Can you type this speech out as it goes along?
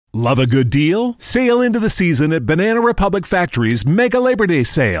Love a good deal? Sail into the season at Banana Republic Factory's Mega Labor Day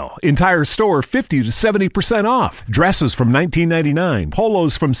Sale. Entire store 50 to 70% off. Dresses from $19.99.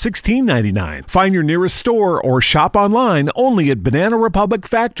 Polos from $16.99. Find your nearest store or shop online only at Banana Republic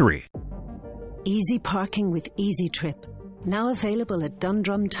Factory. Easy parking with Easy Trip. Now available at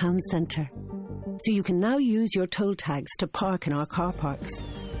Dundrum Town Centre. So you can now use your toll tags to park in our car parks.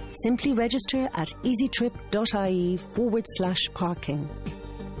 Simply register at easytrip.ie/parking.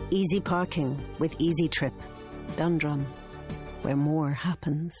 Easy parking with Easy Trip. Dundrum, where more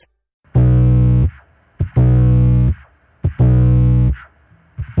happens.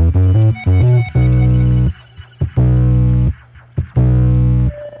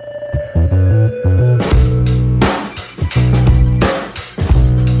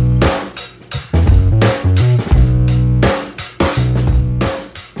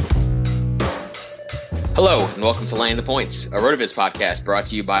 Hello, and welcome to Laying the Points, a RotoViz podcast brought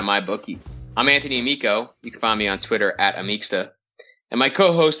to you by MyBookie. I'm Anthony Amico. You can find me on Twitter at Amixta. And my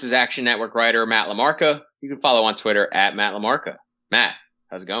co-host is Action Network writer Matt LaMarca. You can follow on Twitter at Matt LaMarca. Matt,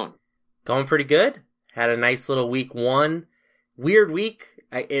 how's it going? Going pretty good. Had a nice little week one. Weird week.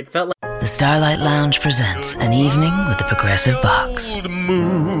 It felt like... The Starlight Lounge presents an evening with the Progressive Box. The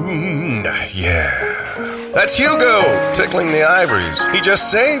moon, yeah. That's Hugo, tickling the ivories. He just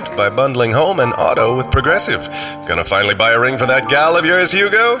saved by bundling home and auto with Progressive. Gonna finally buy a ring for that gal of yours,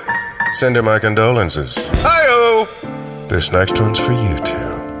 Hugo? Send her my condolences. Hi-oh! This next one's for you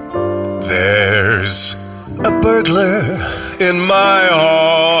two. There's a burglar in my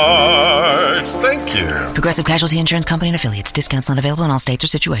heart. Thank you. Progressive Casualty Insurance Company and Affiliates. Discounts not available in all states or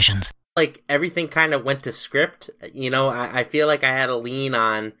situations. Like, everything kind of went to script. You know, I feel like I had a lean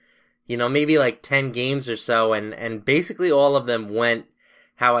on... maybe like 10 games or so, and basically all of them went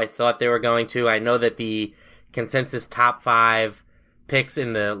how I thought they were going to. I know that the consensus top 5 picks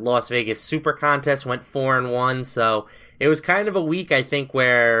in the Las Vegas Super Contest went 4-1, so it was kind of a week, I think,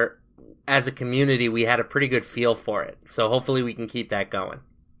 where as a community we had a pretty good feel for it. So hopefully we can keep that going.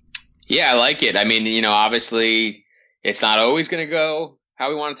 Yeah, I like it. I mean, obviously it's not always going to go how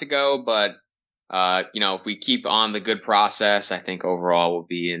we want it to go, but, if we keep on the good process, I think overall we'll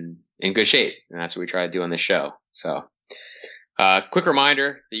be in good shape. And that's what we try to do on this show. So, quick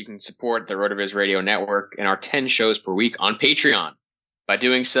reminder that you can support the RotoViz Radio Network and our 10 shows per week on Patreon. By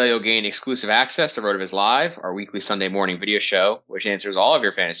doing so, you'll gain exclusive access to RotoViz Live, our weekly Sunday morning video show, which answers all of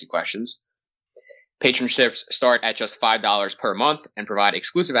your fantasy questions. Patronships start at just $5 per month and provide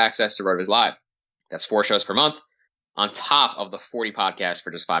exclusive access to RotoViz Live. That's 4 shows per month on top of the 40 podcasts for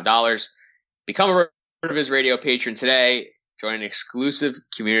just $5. Become a RotoViz Radio patron today. Join an exclusive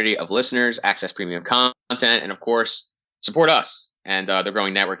community of listeners, access premium content, and of course, support us and the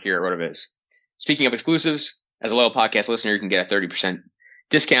growing network here at RotoViz. Speaking of exclusives, as a loyal podcast listener, you can get a 30%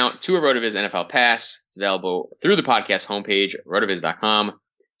 discount to a RotoViz NFL Pass. It's available through the podcast homepage,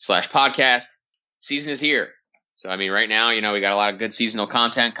 rotoviz.com/podcast. Season is here. So, right now, we got a lot of good seasonal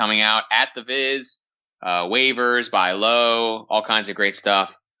content coming out at the Viz, waivers, buy low, all kinds of great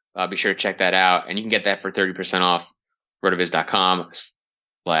stuff. Be sure to check that out. And you can get that for 30% off.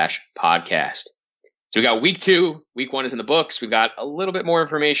 rotoviz.com/podcast. So we got week 2. Week 1 is in the books. We got a little bit more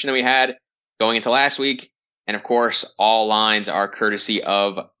information than we had going into last week. And of course, all lines are courtesy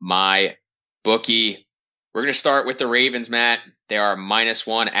of MyBookie. We're going to start with the Ravens, Matt. They are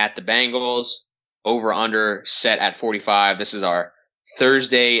 -1 at the Bengals. Over under set at 45. This is our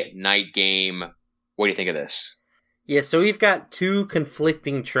Thursday night game. What do you think of this? Yeah, so we've got 2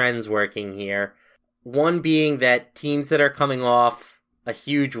 conflicting trends working here. One being that teams that are coming off a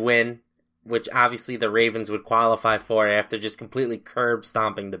huge win, which obviously the Ravens would qualify for after just completely curb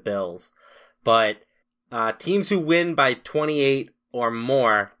stomping the Bills. But teams who win by 28 or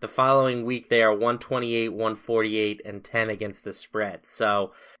more, the following week they are 128, 148, and 10 against the spread.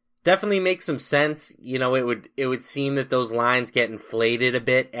 So definitely makes some sense. It would seem that those lines get inflated a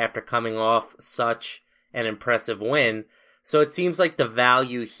bit after coming off such an impressive win. So it seems like the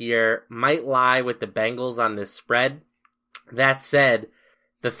value here might lie with the Bengals on this spread. That said,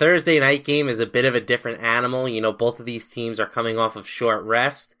 the Thursday night game is a bit of a different animal. Both of these teams are coming off of short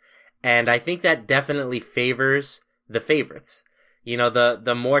rest, and I think that definitely favors the favorites.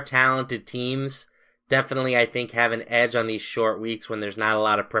 The more talented teams definitely, I think, have an edge on these short weeks when there's not a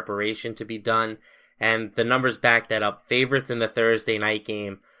lot of preparation to be done, and the numbers back that up. Favorites in the Thursday night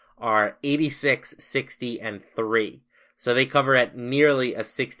game are 86, 60, and 3. So they cover at nearly a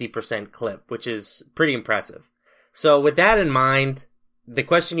 60% clip, which is pretty impressive. So with that in mind, the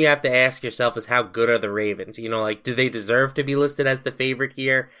question you have to ask yourself is how good are the Ravens? Do they deserve to be listed as the favorite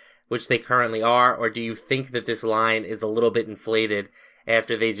here, which they currently are, or do you think that this line is a little bit inflated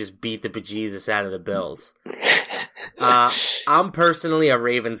after they just beat the bejesus out of the Bills. I'm personally a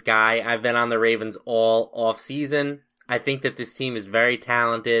Ravens guy. I've been on the Ravens all off season. I think that this team is very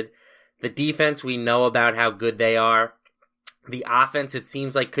talented. The defense, we know about how good they are. The offense, it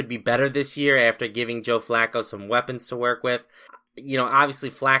seems like, could be better this year after giving Joe Flacco some weapons to work with. Obviously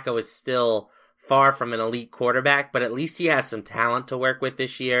Flacco is still far from an elite quarterback, but at least he has some talent to work with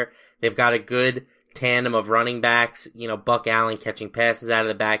this year. They've got a good tandem of running backs, Buck Allen catching passes out of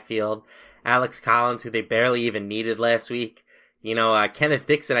the backfield, Alex Collins, who they barely even needed last week. Kenneth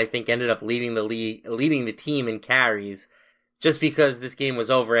Dixon, I think, ended up leading the team in carries just because this game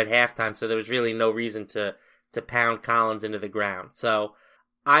was over at halftime, so there was really no reason to pound Collins into the ground. So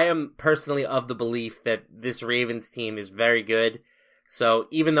I am personally of the belief that this Ravens team is very good. So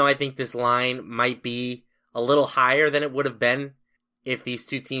even though I think this line might be a little higher than it would have been if these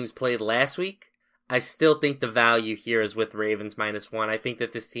two teams played last week, I still think the value here is with Ravens -1. I think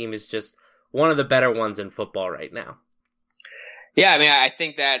that this team is just one of the better ones in football right now. Yeah, I mean, I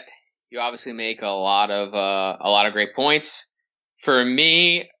think that you obviously make a lot of great points. For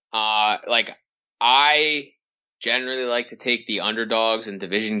me, I generally like to take the underdogs in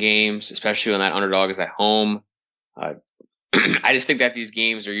division games, especially when that underdog is at home. I just think that these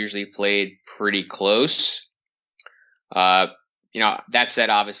games are usually played pretty close. That said,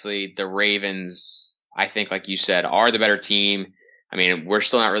 obviously the Ravens, I think, like you said, are the better team. I mean, we're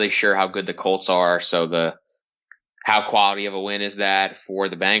still not really sure how good the Colts are, so how quality of a win is that for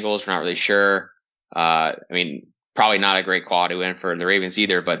the Bengals? We're not really sure. I mean, probably not a great quality win for the Ravens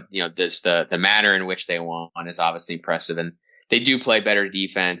either, but the manner in which they won is obviously impressive, and they do play better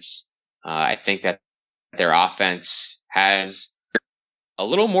defense. I think that their offense has a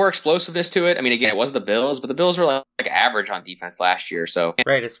little more explosiveness to it. I mean, again, it was the Bills, but the Bills were like average on defense last year, so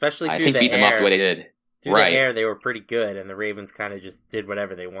right, especially I through think the beating them up the way they did. Through the air, they were pretty good, and the Ravens kind of just did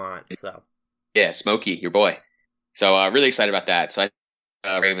whatever they want. So yeah, Smokey, your boy. So really excited about that. So I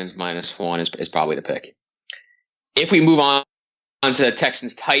think Ravens -1 is probably the pick. If we move on to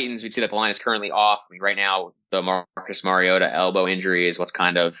Texans Titans, we'd see that the line is currently off. I mean, right now the Marcus Mariota elbow injury is what's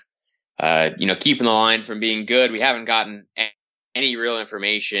kind of keeping the line from being good. We haven't gotten any real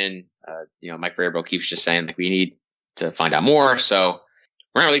information. Mike Vrabel keeps just saying like we need to find out more. So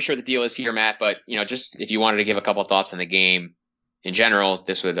we're not really sure what the deal is here, Matt. But just if you wanted to give a couple of thoughts on the game in general,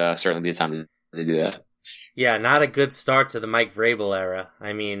 this would certainly be the time to do that. Yeah, not a good start to the Mike Vrabel era.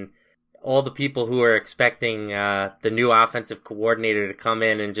 I mean, all the people who are expecting the new offensive coordinator to come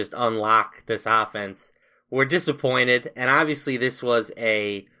in and just unlock this offense were disappointed. And obviously this was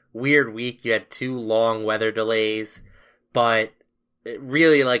a weird week. You had 2 long weather delays, but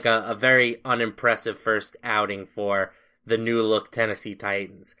really like a very unimpressive first outing for the new look Tennessee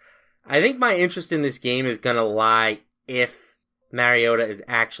Titans. I think my interest in this game is going to lie if Mariota is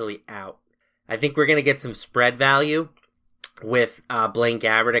actually out. I think we're going to get some spread value with Blaine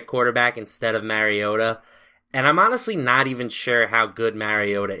Gabbert at quarterback instead of Mariota. And I'm honestly not even sure how good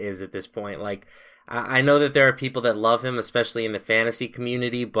Mariota is at this point. Like, I know that there are people that love him, especially in the fantasy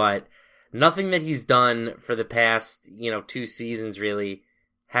community, but nothing that he's done for the past, 2 seasons really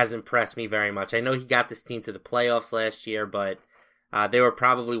has impressed me very much. I know he got this team to the playoffs last year, but they were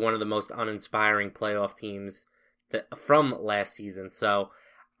probably one of the most uninspiring playoff teams from last season. So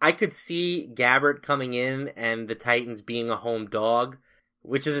I could see Gabbert coming in and the Titans being a home dog,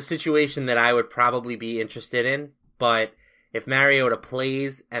 which is a situation that I would probably be interested in. But if Mariota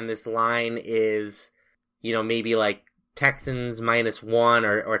plays and this line is, maybe like Texans -1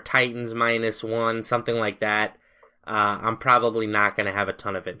 or Titans -1, something like that, I'm probably not going to have a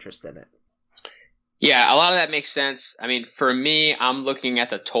ton of interest in it. Yeah, a lot of that makes sense. I mean, for me, I'm looking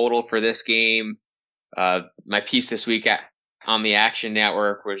at the total for this game. My piece this week on the Action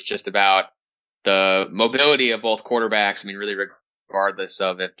Network was just about the mobility of both quarterbacks. I mean, really regardless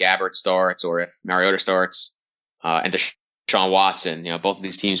of if Gabbert starts or if Mariota starts, and Deshaun Watson, both of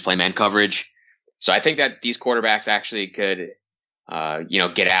these teams play man coverage. So I think that these quarterbacks actually could,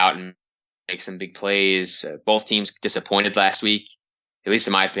 get out and make some big plays. Both teams disappointed last week, at least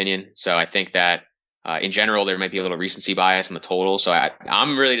in my opinion. So I think that, in general, there might be a little recency bias in the total. So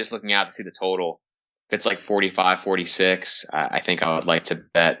I'm really just looking out to see the total. If it's like 45, 46, I think I would like to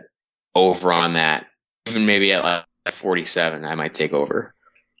bet over on that. Even maybe at like 47, I might take over.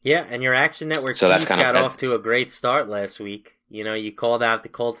 Yeah, and your Action Network so piece got off to a great start last week. You called out the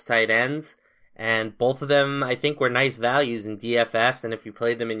Colts tight ends, and both of them, I think, were nice values in DFS, and if you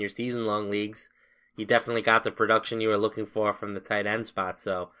played them in your season-long leagues, you definitely got the production you were looking for from the tight end spot.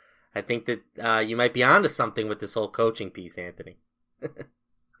 So I think that you might be onto something with this whole coaching piece, Anthony.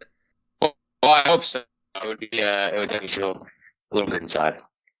 Well, I hope so. It would definitely feel little bit inside.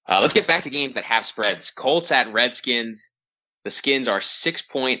 Let's get back to games that have spreads. Colts at Redskins. The Skins are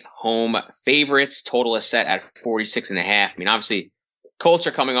 6-point home favorites. Total is set at 46.5. I mean, obviously, Colts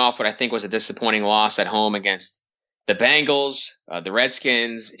are coming off what I think was a disappointing loss at home against the Bengals. The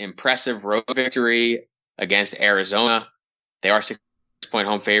Redskins, impressive road victory against Arizona. They are 6-point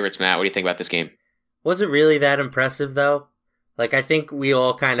home favorites, Matt. What do you think about this game? Was it really that impressive, though? Like, I think we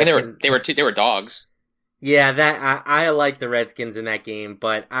all kind of... They were dogs. Yeah, that I like the Redskins in that game,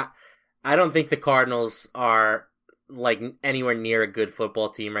 but I don't think the Cardinals are like anywhere near a good football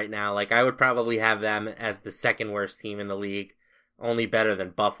team right now. Like, I would probably have them as the second worst team in the league, only better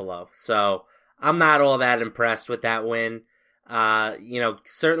than Buffalo. So I'm not all that impressed with that win.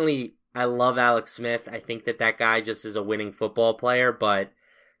 Certainly I love Alex Smith. I think that guy just is a winning football player, but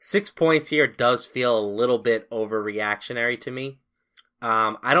 6 points here does feel a little bit overreactionary to me.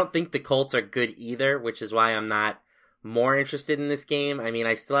 I don't think the Colts are good either, which is why I'm not more interested in this game. I mean,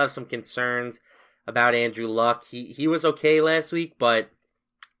 I still have some concerns about Andrew Luck. He was okay last week, but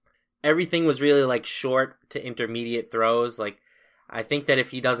everything was really like short to intermediate throws. Like, I think that if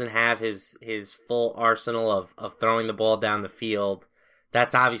he doesn't have his full arsenal of throwing the ball down the field,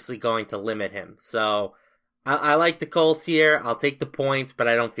 that's obviously going to limit him. So I like the Colts here. I'll take the points, but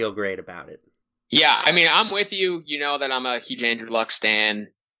I don't feel great about it. Yeah, I mean, I'm with you. You know that I'm a huge Andrew Luck stan,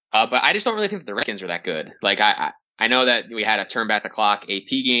 but I just don't really think that the Redskins are that good. Like, I know that we had a turn back the clock AP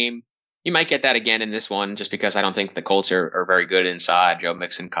game. You might get that again in this one, just because I don't think the Colts are very good inside. Joe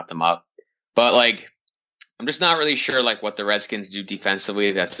Mixon cut them up. But, like, I'm just not really sure, like, what the Redskins do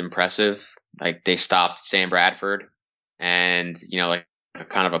defensively that's impressive. Like, they stopped Sam Bradford and, like,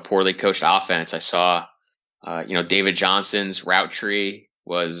 kind of a poorly coached offense. I saw, David Johnson's route tree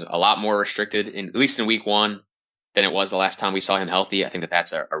was a lot more restricted, at least in week 1, than it was the last time we saw him healthy. I think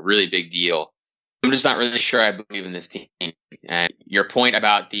that's a really big deal. I'm just not really sure I believe in this team. And your point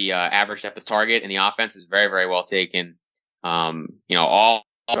about the average depth of target in the offense is very, very well taken. All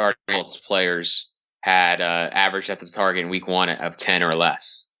Cardinals players had average depth of target in week 1 of 10 or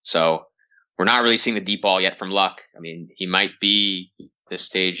less. So we're not really seeing the deep ball yet from Luck. I mean, he might be at this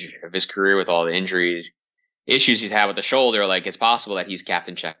stage of his career with all the injuries, issues he's had with the shoulder. Like, it's possible that he's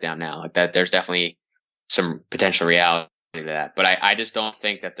captain checked down now. Like, that there's definitely some potential reality to that. But I just don't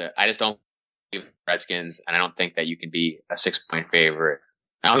think that Redskins, and I don't think that you can be a 6-point favorite.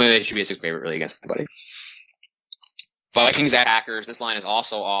 I don't think they should be a 6 favorite really against anybody. Vikings at Packers. This line is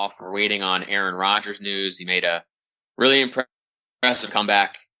also off. We're waiting on Aaron Rodgers news. He made a really impressive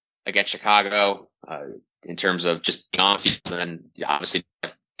comeback against Chicago in terms of just being on field and obviously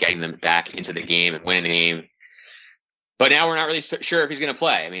getting them back into the game and winning the game. But now we're not really sure if he's going to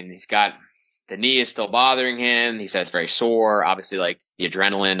play. I mean, the knee is still bothering him. He said it's very sore. Obviously, like, the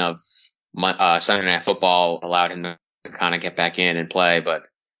adrenaline of Sunday Night Football allowed him to kind of get back in and play, but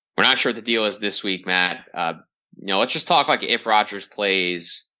we're not sure what the deal is this week, Matt. Let's just talk like if Rodgers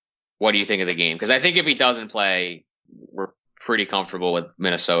plays, what do you think of the game? Because I think if he doesn't play, we're pretty comfortable with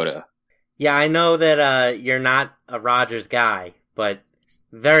Minnesota. Yeah, I know that you're not a Rodgers guy, but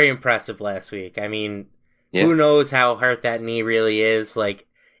very impressive last week. I mean, Who knows how hurt that knee really is? Like,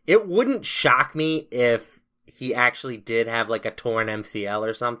 it wouldn't shock me if he actually did have like a torn MCL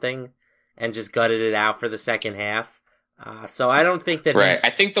or something and just gutted it out for the second half. So I don't think that... Right.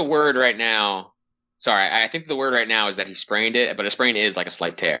 I think the word right now is that he sprained it, but a sprain is like a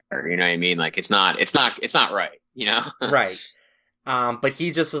slight tear. You know what I mean? Like, it's not right, you know? Right. But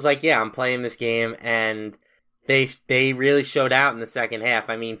he just was like, yeah, I'm playing this game, and they really showed out in the second half.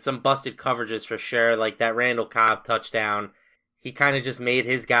 I mean, some busted coverages for sure, like that Randall Cobb touchdown. He kind of just made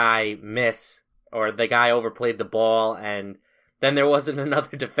his guy miss, or the guy overplayed the ball, and then there wasn't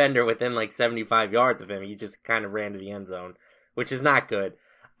another defender within like 75 yards of him. He just kind of ran to the end zone, which is not good.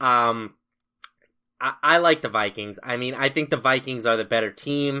 I like the Vikings. I mean, I think the Vikings are the better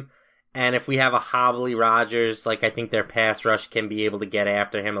team, and if we have a hobbly Rodgers, like, I think their pass rush can be able to get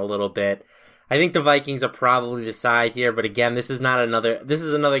after him a little bit. I think the Vikings are probably the side here, but again, this is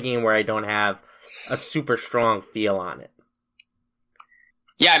another game where I don't have a super strong feel on it.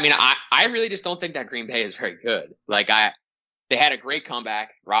 Yeah, I mean, I really just don't think that Green Bay is very good. Like, they had a great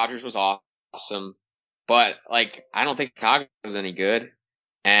comeback. Rodgers was awesome, but like, I don't think Chicago was any good,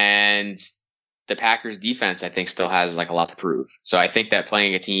 and the Packers defense, I think, still has like a lot to prove. So I think that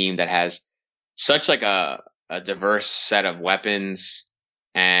playing a team that has such like a diverse set of weapons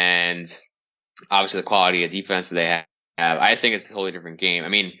and obviously the quality of defense that they have, I just think it's a totally different game. I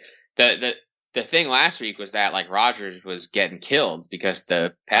mean, the thing last week was that like Rodgers was getting killed because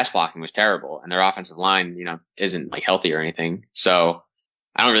the pass blocking was terrible and their offensive line, isn't like healthy or anything. So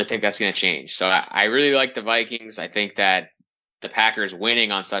I don't really think that's going to change. So I really like the Vikings. I think that the Packers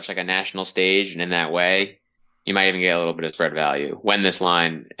winning on such like a national stage and in that way, you might even get a little bit of spread value when this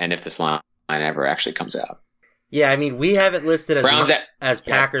line and if this line ever actually comes out. Yeah, I mean, we have it listed as yeah.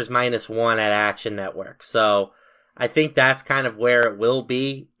 Packers -1 at Action Network. So I think that's kind of where it will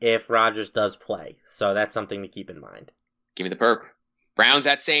be if Rodgers does play. So that's something to keep in mind. Give me the perp. Browns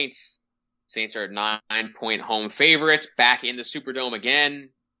at Saints. Saints are 9-point home favorites. Back in the Superdome again.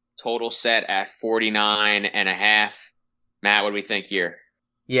 Total set at 49.5. Matt, what do we think here?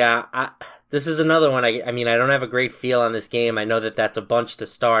 Yeah, this is another one. I mean, I don't have a great feel on this game. I know that that's a bunch to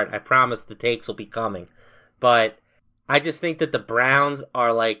start. I promise the takes will be coming. But I just think that the Browns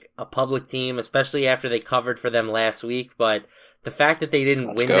are like a public team, especially after they covered for them last week. But the fact that they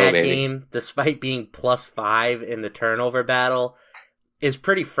didn't win that game, despite being +5 in the turnover battle, is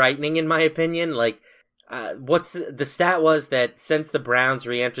pretty frightening in my opinion. Like, what's the stat was that since the Browns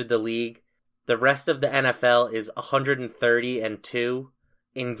re-entered the league, the rest of the NFL is 130-2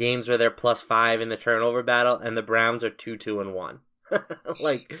 in games where they're +5 in the turnover battle, and the Browns are 2-1.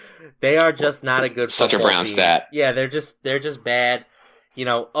 Like, they are just not a good football Such a Brown team. stat. Yeah, they're just bad. You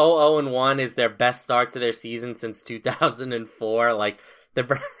know, 0-1 is their best start to their season since 2004. Like,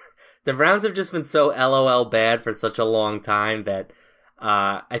 the Browns have just been so LOL bad for such a long time that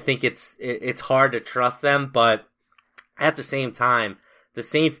I think it's hard to trust them. But at the same time, the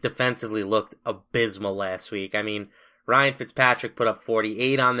Saints defensively looked abysmal last week. I mean, Ryan Fitzpatrick put up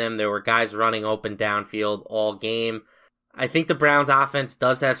 48 on them. There were guys running open downfield all game. I think the Browns offense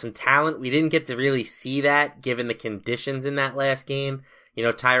does have some talent. We didn't get to really see that given the conditions in that last game. You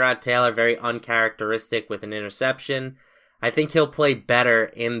know, Tyrod Taylor, very uncharacteristic with an interception. I think he'll play better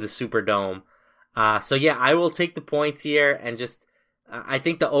in the Superdome. So yeah, I will take the points here and just, I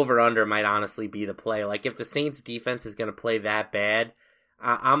think the over-under might honestly be the play. Like, if the Saints defense is going to play that bad,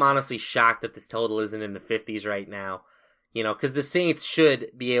 I'm honestly shocked that this total isn't in the 50s right now. You know, because the Saints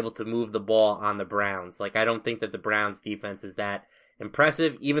should be able to move the ball on the Browns. Like, I don't think that the Browns defense is that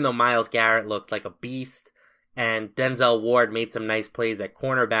impressive, even though Myles Garrett looked like a beast and Denzel Ward made some nice plays at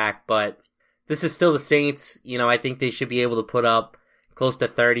cornerback, but this is still the Saints. You know, I think they should be able to put up close to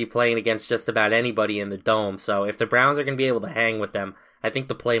 30 playing against just about anybody in the Dome. So if the Browns are going to be able to hang with them, I think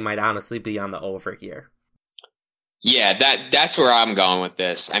the play might honestly be on the over here. Yeah, that's where I'm going with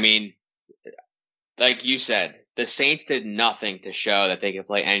this. I mean, like you said, the Saints did nothing to show that they could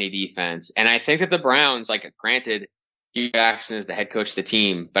play any defense. And I think that the Browns, like, granted, Hugh Jackson is the head coach of the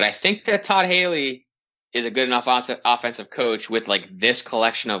team, but I think that Todd Haley is a good enough offensive coach with, like, this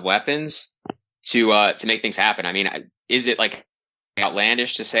collection of weapons to make things happen. I mean, is it, like,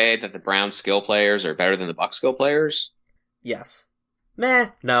 outlandish to say that the Browns skill players are better than the Bucs skill players? Yes.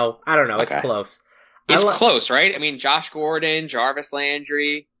 No, I don't know. Okay. It's close. It's close, right? I mean, Josh Gordon, Jarvis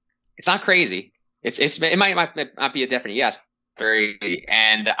Landry. It's not crazy. It might not be a definite yes.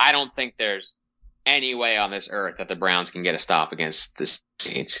 And I don't think there's any way on this earth that the Browns can get a stop against the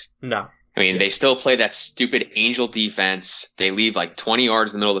Saints. No. I mean, they still play that stupid angel defense. They leave like 20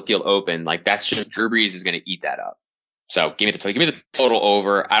 yards in the middle of the field open. Like, that's just, Drew Brees is going to eat that up. So give me the total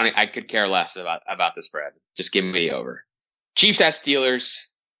over. I could care less about the spread. Just give me the over. Chiefs at Steelers.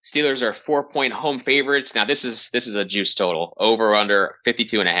 Steelers are 4-point home favorites. Now this is a juice total. Over under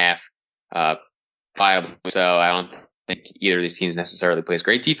 52.5. Viable. So I don't think either of these teams necessarily plays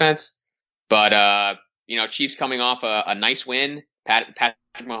great defense. But you know, Chiefs coming off a nice win. Patrick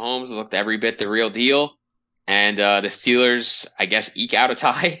Mahomes looked every bit the real deal. And the Steelers, I guess, eke out a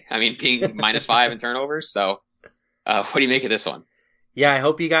tie. I mean, being -5 in turnovers. So what do you make of this one? Yeah, I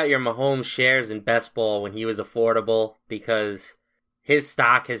hope you got your Mahomes shares in best ball when he was affordable, because his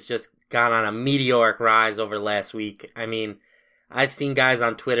stock has just gone on a meteoric rise over last week. I mean, I've seen guys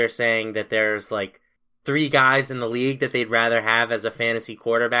on Twitter saying that there's like 3 guys in the league that they'd rather have as a fantasy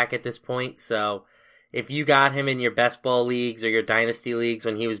quarterback at this point. So if you got him in your best ball leagues or your dynasty leagues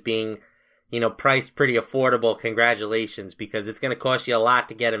when he was being, you know, priced pretty affordable, congratulations, because it's going to cost you a lot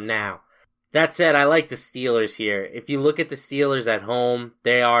to get him now. That said, I like the Steelers here. If you look at the Steelers at home,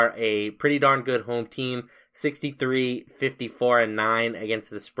 they are a pretty darn good home team. 63-54-9 against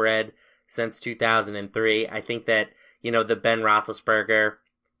the spread since 2003. I think that, you know, the Ben Roethlisberger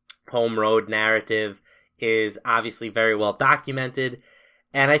home road narrative is obviously very well documented.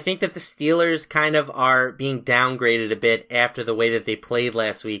 And I think that the Steelers kind of are being downgraded a bit after the way that they played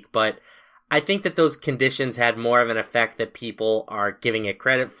last week. But I think that those conditions had more of an effect that people are giving it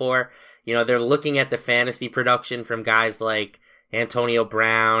credit for. You know, they're looking at the fantasy production from guys like Antonio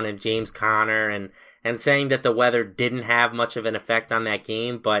Brown and James Conner and saying that the weather didn't have much of an effect on that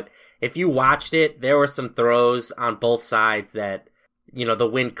game. But if you watched it, there were some throws on both sides that, you know, the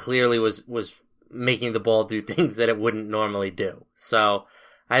wind clearly was making the ball do things that it wouldn't normally do. So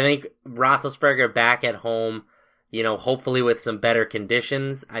I think Roethlisberger back at home, hopefully with some better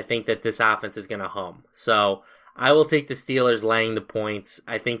conditions, I think that this offense is going to hum. So I will take the Steelers laying the points.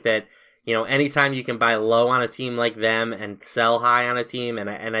 I think that, anytime you can buy low on a team like them and sell high on a team,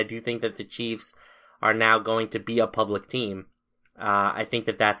 and I do think that the Chiefs are now going to be a public team, I think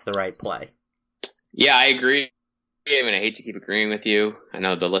that that's the right play. Yeah, I agree. I mean, I hate to keep agreeing with you. I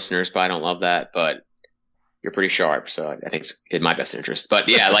know the listeners probably don't love that, but you're pretty sharp, so I think it's in my best interest. But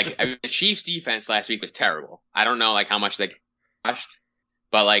yeah, the Chiefs defense last week was terrible. I don't know how much they crushed,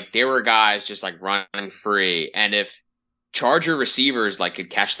 but there were guys just running free, and if Charger receivers could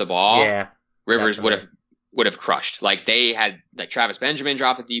catch the ball, yeah, Rivers would have crushed. They had Travis Benjamin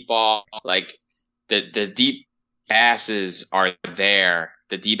drop the deep ball. The deep passes are there.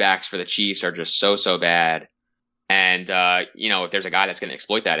 The D-backs for the Chiefs are just so bad. And, if there's a guy that's going to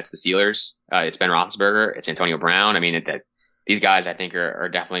exploit that, it's the Steelers. It's Ben Roethlisberger. It's Antonio Brown. I mean, these guys, I think, are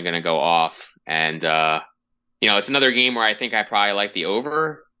definitely going to go off. And, it's another game where I think I probably like the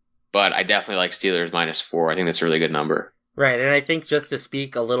over, but I definitely like Steelers -4. I think that's a really good number. Right. And I think just to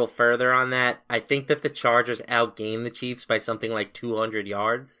speak a little further on that, I think that the Chargers outgained the Chiefs by something like 200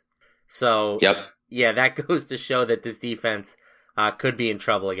 yards. So, yep. Yeah, that goes to show that this defense could be in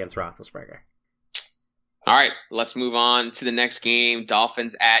trouble against Roethlisberger. All right, let's move on to the next game.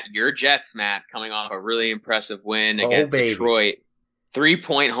 Dolphins at your Jets, Matt, coming off a really impressive win against Detroit.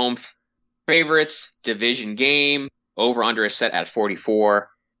 3-point home favorites, division game, over under a set at 44.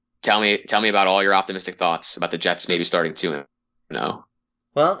 Tell me about all your optimistic thoughts about the Jets maybe starting 2-0.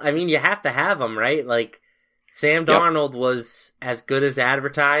 Well, I mean, you have to have them, right? Sam Darnold was as good as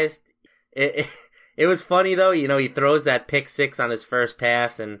advertised. It was funny, though. He throws that pick six on his first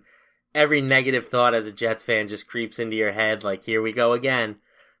pass, and every negative thought as a Jets fan just creeps into your head, here we go again.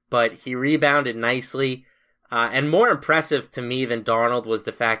 But he rebounded nicely. And more impressive to me than Darnold was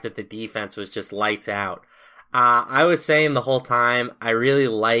the fact that the defense was just lights out. I was saying the whole time, I really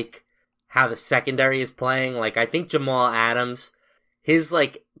like how the secondary is playing. I think Jamal Adams, his,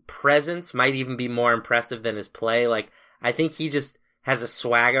 presence might even be more impressive than his play. I think he just has a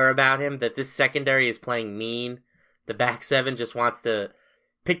swagger about him that this secondary is playing mean. The back seven just wants to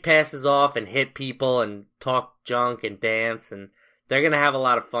pick passes off and hit people and talk junk and dance, and they're going to have a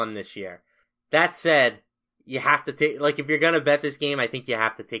lot of fun this year. That said, you have to take, if you're going to bet this game, I think you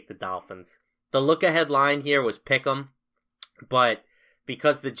have to take the Dolphins. The look-ahead line here was pick 'em, but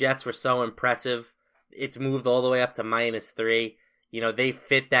because the Jets were so impressive, it's moved all the way up to -3. They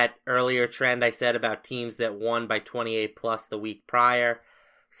fit that earlier trend I said about teams that won by 28 plus the week prior.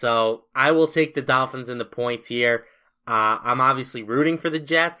 So I will take the Dolphins in the points here. I'm obviously rooting for the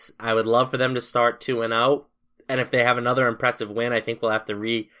Jets. I would love for them to start 2-0. And if they have another impressive win, I think we'll have to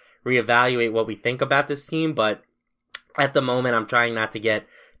reevaluate what we think about this team. But at the moment, I'm trying not to get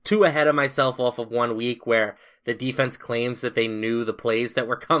too ahead of myself off of 1 week where the defense claims that they knew the plays that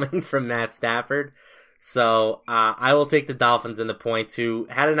were coming from Matt Stafford. So I will take the Dolphins in the points, who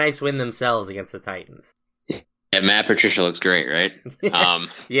had a nice win themselves against the Titans. Yeah, Matt Patricia looks great, right?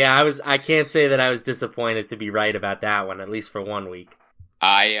 Yeah, I can't say that I was disappointed to be right about that one, at least for 1 week.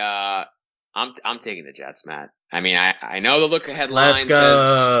 I'm taking the Jets, Matt. I mean, I know the look ahead line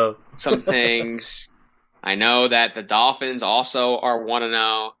says some things. I know that the Dolphins also are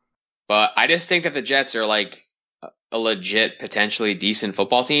 1-0, but I just think that the Jets are a legit, potentially decent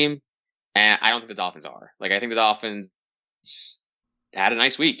football team, and I don't think the Dolphins are. I think the Dolphins had a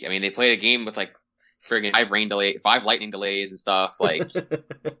nice week. I mean, they played a game with friggin' 5 lightning delays and stuff. I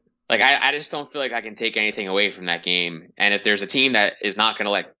just don't feel like I can take anything away from that game. And if there's a team that is not going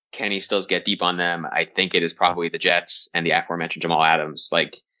to let Kenny Stills get deep on them, I think it is probably the Jets and the aforementioned Jamal Adams.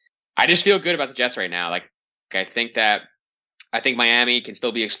 I just feel good about the Jets right now. I think Miami can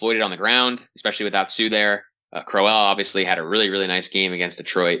still be exploited on the ground, especially without Sue there. Crowell obviously had a really, really nice game against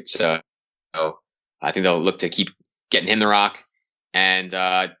Detroit. So I think they'll look to keep getting him the rock. And,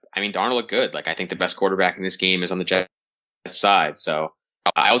 Darnold looked good. I think the best quarterback in this game is on the Jets side. So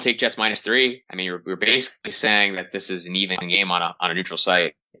I will take Jets -3. I mean, we're basically saying that this is an even game on a neutral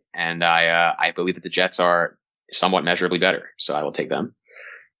site. And I believe that the Jets are somewhat measurably better. So I will take them.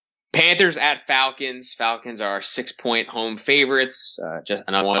 Panthers at Falcons. Falcons are 6-point home favorites. Just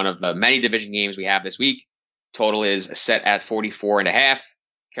another one of the many division games we have this week. Total is set at 44.5.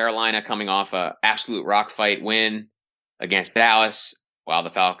 Carolina coming off a absolute rock fight win against Dallas, while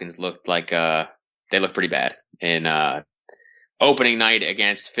the Falcons looked they looked pretty bad in opening night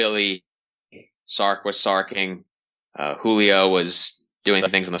against Philly. Sark was sarking. Julio was doing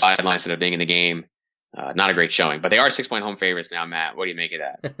things on the sideline instead of being in the game. Not a great showing, but they are 6-point home favorites now, Matt. What do you make of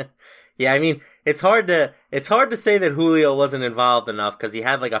that? Yeah, I mean, it's hard to say that Julio wasn't involved enough because he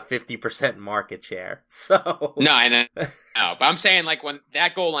had like a 50% market share. So no, I know, but I'm saying like when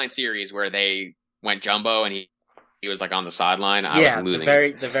that goal line series where they went jumbo and he was like on the sideline, I was losing.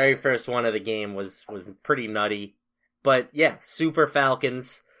 The very first one of the game was pretty nutty, but yeah, super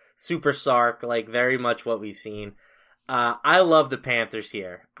Falcons, super Sark, like very much what we've seen. I love the Panthers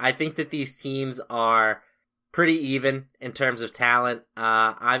here. I think that these teams are pretty even in terms of talent.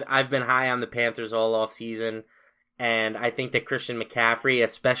 I've been high on the Panthers all off season, and I think that Christian McCaffrey,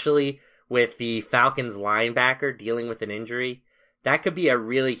 especially with the Falcons linebacker dealing with an injury, that could be a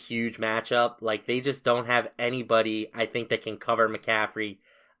really huge matchup. Like, they just don't have anybody, I think, that can cover McCaffrey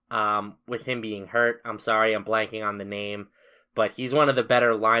with him being hurt. I'm sorry, I'm blanking on the name, but he's one of the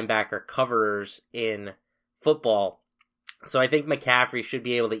better linebacker coverers in football. So I think McCaffrey should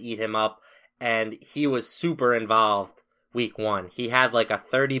be able to eat him up. And he was super involved week 1. He had like a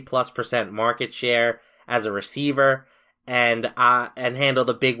 30+% market share as a receiver and handled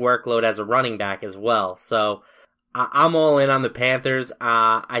a big workload as a running back as well. So I'm all in on the Panthers.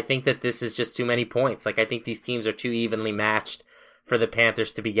 I think that this is just too many points. Like, I think these teams are too evenly matched for the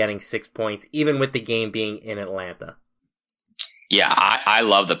Panthers to be getting 6 points, even with the game being in Atlanta. Yeah, I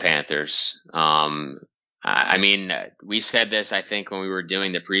love the Panthers. I mean, we said this, I think, when we were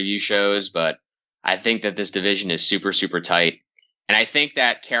doing the preview shows, but I think that this division is super, super tight. And I think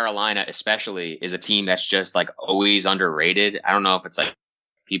that Carolina especially is a team that's just like always underrated. I don't know if it's like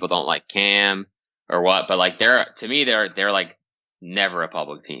people don't like Cam or what, but like they're like never a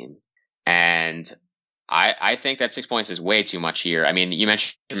public team. And I think that 6 points is way too much here. I mean, you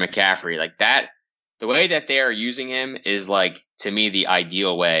mentioned McCaffrey, like that, the way that they are using him is like, to me, the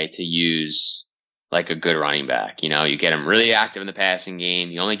ideal way to use like a good running back. You know, you get him really active in the passing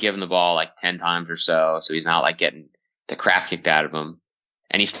game. You only give him the ball like 10 times or so he's not like getting the crap kicked out of him.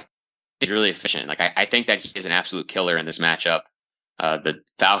 And he's really efficient. Like, I think that he is an absolute killer in this matchup. The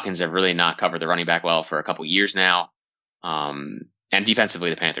Falcons have really not covered the running back well for a couple years now. And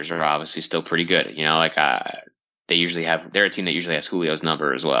defensively, the Panthers are obviously still pretty good. You know, like they're a team that usually has Julio's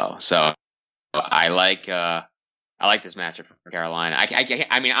number as well. So I like this matchup for Carolina.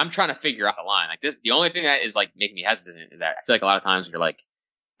 I mean, I'm trying to figure out the line. Like this, the only thing that is like making me hesitant is that I feel like a lot of times you're like,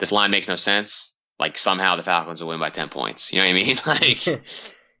 this line makes no sense. Like somehow the Falcons will win by 10 points. You know what I mean? Like,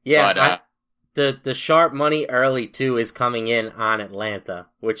 yeah. But, the sharp money early too is coming in on Atlanta,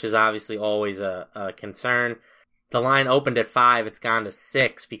 which is obviously always a concern. The line opened at 5, it's gone to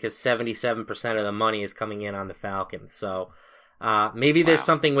 6 because 77% of the money is coming in on the Falcons. So maybe there's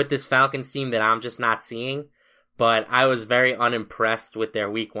something with this Falcons team that I'm just not seeing. But I was very unimpressed with their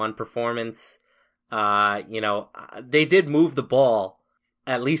week 1 performance. They did move the ball,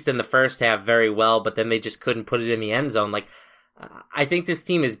 at least in the first half, very well, but then they just couldn't put it in the end zone. Like, I think this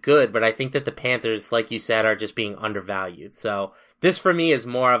team is good, but I think that the Panthers, like you said, are just being undervalued. So this for me is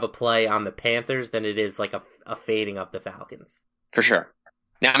more of a play on the Panthers than it is like a fading of the Falcons. For sure.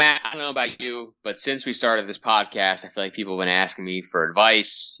 Now, Matt, I don't know about you, but since we started this podcast, I feel like people have been asking me for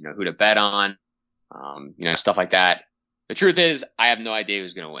advice, who to bet on. Stuff like that. The truth is, I have no idea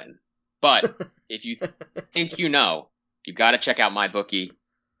who's going to win. But if you think you've got to check out MyBookie.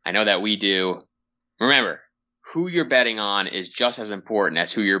 I know that we do. Remember, who you're betting on is just as important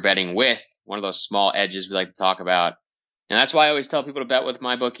as who you're betting with. One of those small edges we like to talk about. And that's why I always tell people to bet with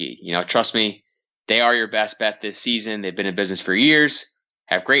MyBookie. Trust me, they are your best bet this season. They've been in business for years,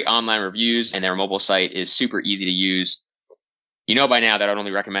 have great online reviews, and their mobile site is super easy to use. You know by now that I would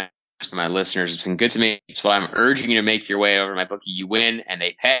only recommend to my listeners. It's been good to me. So I'm urging you to make your way over to MyBookie. You win, and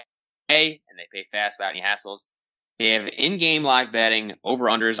they pay, and they pay fast without any hassles. They have in-game live betting,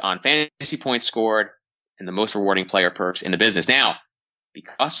 over-unders on fantasy points scored, and the most rewarding player perks in the business. Now,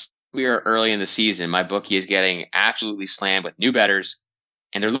 because we are early in the season, MyBookie is getting absolutely slammed with new bettors,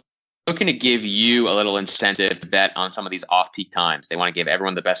 and they're looking to give you a little incentive to bet on some of these off-peak times. They want to give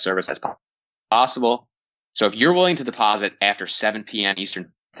everyone the best service as possible. So if you're willing to deposit after 7 p.m.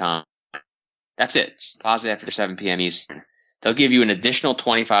 Eastern time, that's it. Deposit after 7 p.m. Eastern. They'll give you an additional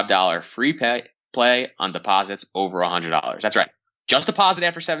 $25 free play on deposits over $100. That's right. Just deposit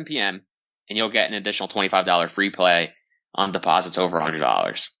after 7 p.m. and you'll get an additional $25 free play on deposits over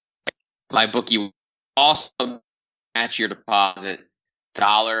 $100. MyBookie will also match your deposit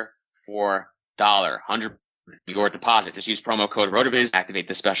dollar for dollar, 100% your deposit. Just use promo code RotoViz to activate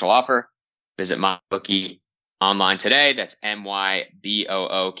this special offer. Visit MyBookie online today. That's MyBookie.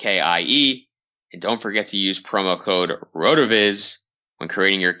 And don't forget to use promo code RotoViz when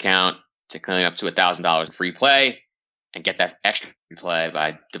creating your account to claim up to $1,000 in free play and get that extra free play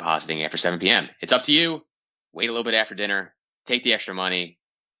by depositing after 7 p.m. It's up to you. Wait a little bit after dinner. Take the extra money.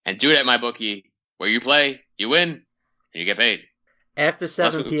 and do it at MyBookie, where you play, you win, and you get paid. After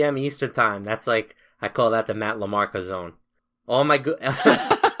 7 p.m. Eastern time, that's like, I call that the Matt LaMarca zone. All my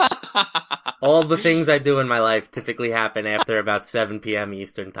all the things I do in my life typically happen after about 7 p.m.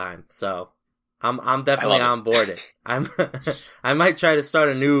 Eastern time. So I'm definitely on board it. I might try to start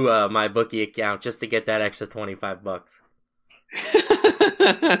a new MyBookie account just to get that extra $25.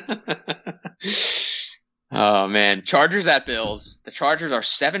 Oh man, Chargers at Bills. The Chargers are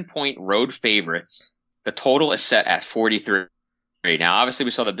 7-point road favorites. The total is set at 43. Now, obviously,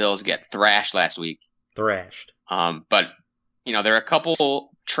 we saw the Bills get thrashed last week. Thrashed. But there are a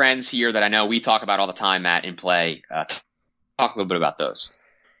couple trends here that I know we talk about all the time, Matt, in play. Talk a little bit about those.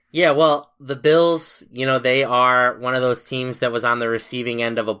 Yeah, well, the Bills, they are one of those teams that was on the receiving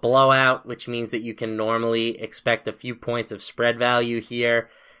end of a blowout, which means that you can normally expect a few points of spread value here.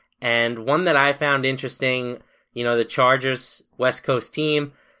 And one that I found interesting, the Chargers, West Coast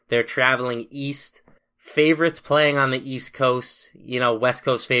team, they're traveling east. Favorites playing on the East Coast, West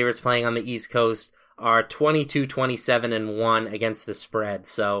Coast favorites playing on the East Coast are 22-27-1 against the spread.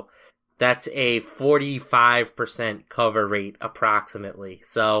 So that's a 45% cover rate approximately.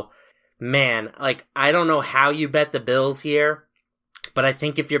 So, man, I don't know how you bet the Bills here, but I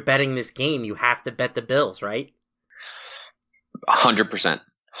think if you're betting this game, you have to bet the Bills, right? 100%.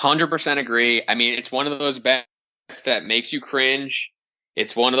 100% agree. I mean, it's one of those bets that makes you cringe.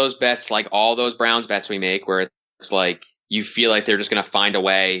 It's one of those bets like all those Browns bets we make where it's like you feel like they're just going to find a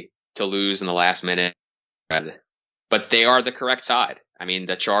way to lose in the last minute. But they are the correct side. I mean,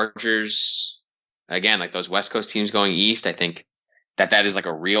 the Chargers, again, like those West Coast teams going east, I think that is like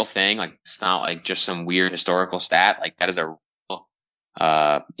a real thing. Like it's not like just some weird historical stat. Like that is a real,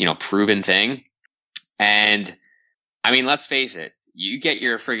 proven thing. And I mean, let's face it. You get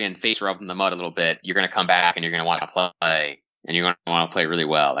your friggin' face rubbed in the mud a little bit, you're going to come back and you're going to want to play. And you're going to want to play really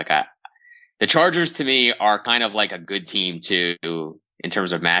well. The Chargers to me are kind of like a good team too in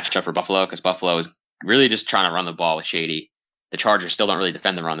terms of matchup for Buffalo because Buffalo is really just trying to run the ball with Shady. The Chargers still don't really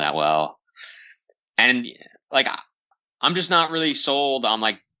defend the run that well. And I'm just not really sold on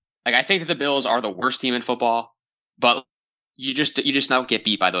I think that the Bills are the worst team in football, but you just don't get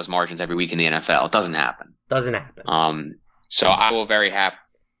beat by those margins every week in the NFL. It doesn't happen. Doesn't happen. So I will very happy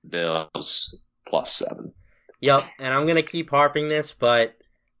Bills +7. Yep, and I'm going to keep harping this, but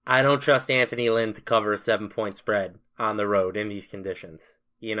I don't trust Anthony Lynn to cover a 7-point spread on the road in these conditions.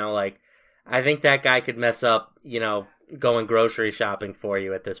 I think that guy could mess up, going grocery shopping for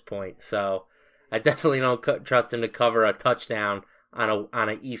you at this point. So I definitely don't trust him to cover a touchdown on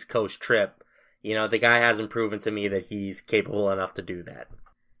an East Coast trip. The guy hasn't proven to me that he's capable enough to do that.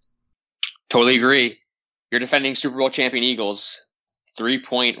 Totally agree. You're defending Super Bowl champion Eagles.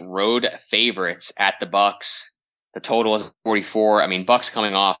 3-point road favorites at the Bucs. The total is 44. I mean, Bucs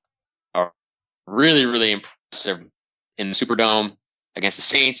coming off are really, really impressive in the Superdome against the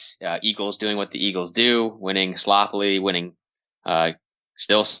Saints. Eagles doing what the Eagles do, winning sloppily, winning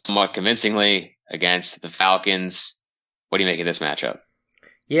still somewhat convincingly against the Falcons. What do you make of this matchup?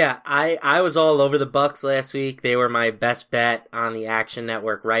 Yeah, I was all over the Bucs last week. They were my best bet on the Action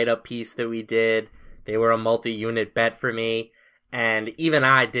Network write-up piece that we did. They were a multi-unit bet for me. And even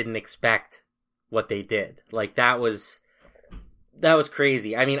I didn't expect what they did. That was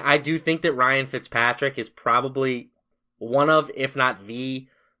crazy. I mean, I do think that Ryan Fitzpatrick is probably one of, if not the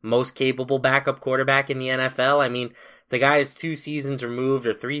most capable backup quarterback in the NFL. I mean, the guy is 2 seasons removed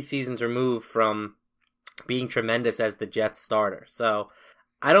or 3 seasons removed from being tremendous as the Jets starter. So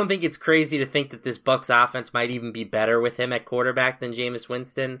I don't think it's crazy to think that this Bucs offense might even be better with him at quarterback than Jameis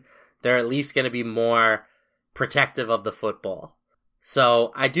Winston. They're at least going to be more protective of the football.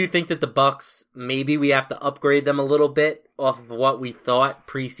 So I do think that the Bucs, maybe we have to upgrade them a little bit off of what we thought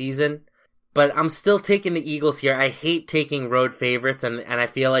preseason. But I'm still taking the Eagles here. I hate taking road favorites, and I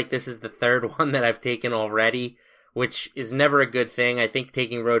feel like this is the third one that I've taken already, which is never a good thing. I think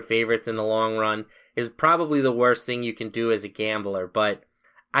taking road favorites in the long run is probably the worst thing you can do as a gambler. But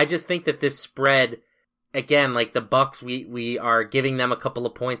I just think that this spread, again, like the Bucs, we are giving them a couple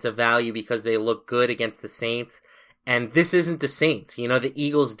of points of value because they look good against the Saints. And this isn't the Saints. The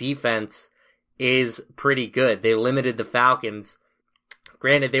Eagles' defense is pretty good. They limited the Falcons.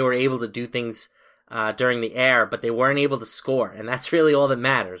 Granted, they were able to do things during the air, but they weren't able to score. And that's really all that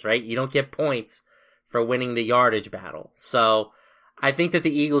matters, right? You don't get points for winning the yardage battle. So I think that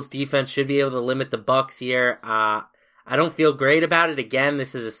the Eagles' defense should be able to limit the Bucs here. I don't feel great about it. Again,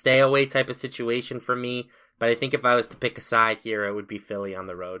 this is a stay-away type of situation for me. But I think if I was to pick a side here, it would be Philly on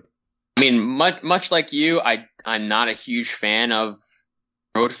the road. I mean, much like you, I'm not a huge fan of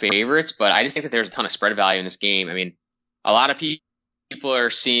road favorites, but I just think that there's a ton of spread value in this game. I mean, a lot of people people are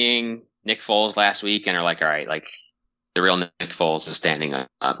seeing Nick Foles last week and are like, all right, like the real Nick Foles is standing up.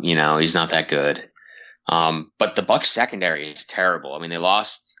 He's not that good. But the Bucs secondary is terrible. I mean, they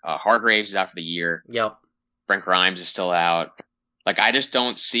lost Hargraves is out for the year. Yep. Brent Grimes is still out. Like, I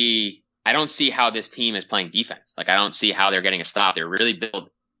don't see how this team is playing defense. Like, I don't see how they're getting a stop. They're really built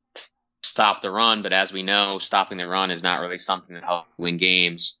to stop the run, but as we know, stopping the run is not really something that helps win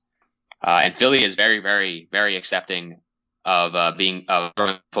games. And Philly is very, very, very accepting of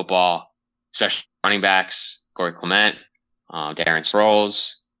throwing football, especially running backs, Corey Clement, Darren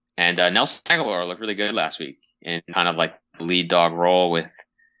Sproles, and Nelson Aguilar looked really good last week in kind of like the lead dog role with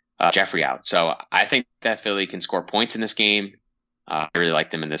Jeffrey out. So I think that Philly can score points in this game. I really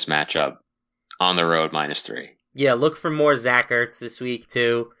like them in this matchup on the road -3. Yeah, look for more Zach Ertz this week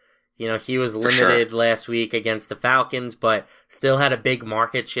too. He was limited last week against the Falcons, but still had a big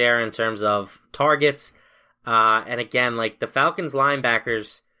market share in terms of targets. And again, like the Falcons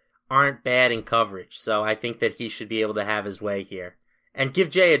linebackers aren't bad in coverage, so I think that he should be able to have his way here. And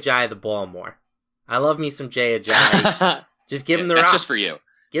give Jay Ajayi the ball more. I love me some Jay Ajayi. Just give him the rock. That's just for you.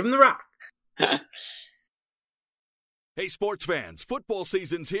 Give him the rock. Hey, sports fans, football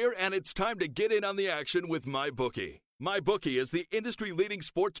season's here, and it's time to get in on the action with MyBookie. MyBookie is the industry-leading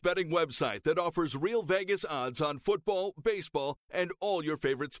sports betting website that offers real Vegas odds on football, baseball, and all your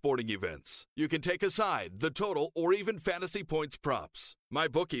favorite sporting events. You can take a side, the total, or even fantasy points props.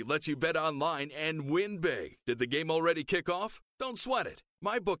 MyBookie lets you bet online and win big. Did the game already kick off? Don't sweat it.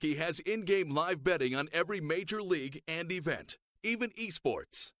 MyBookie has in-game live betting on every major league and event, even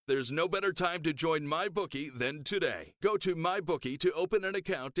esports. There's no better time to join MyBookie than today. Go to MyBookie to open an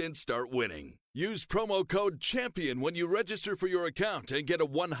account and start winning. Use promo code CHAMPION when you register for your account and get a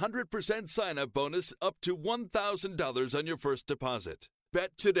 100% sign-up bonus up to $1,000 on your first deposit.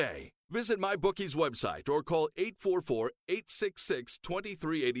 Bet today. Visit MyBookie's website or call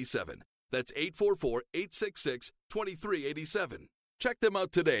 844-866-2387. That's 844-866-2387. Check them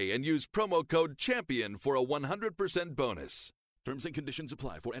out today and use promo code CHAMPION for a 100% bonus. Terms and conditions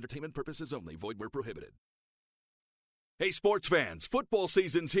apply for entertainment purposes only. Void where prohibited. Hey, sports fans, football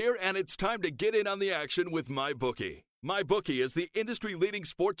season's here, and it's time to get in on the action with MyBookie. MyBookie is the industry-leading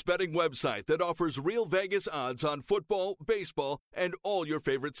sports betting website that offers real Vegas odds on football, baseball, and all your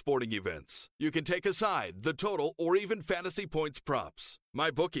favorite sporting events. You can take a side, the total, or even fantasy points props.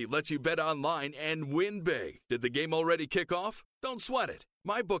 MyBookie lets you bet online and win big. Did the game already kick off? Don't sweat it.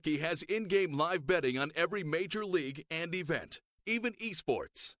 MyBookie has in-game live betting on every major league and event, even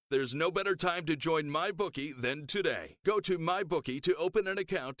esports. There's no better time to join MyBookie than today. Go to MyBookie to open an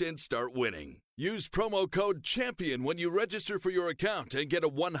account and start winning. Use promo code CHAMPION when you register for your account and get a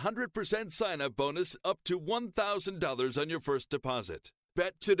 100% sign-up bonus up to $1,000 on your first deposit.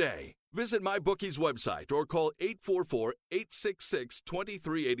 Bet today. Visit MyBookie's website or call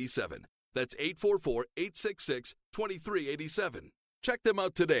 844-866-2387. That's 844-866-2387. Check them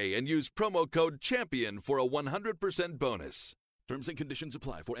out today and use promo code CHAMPION for a 100% bonus. Terms and conditions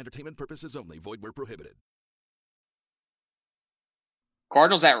apply for entertainment purposes only. Void where prohibited.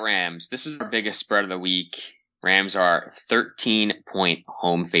 Cardinals at Rams. This is our biggest spread of the week. Rams are 13-point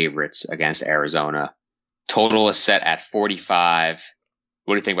home favorites against Arizona. Total is set at 45.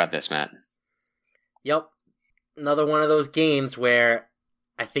 What do you think about this, Matt? Yep. Another one of those games where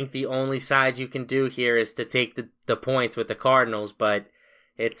I think the only side you can do here is to take the points with the Cardinals, but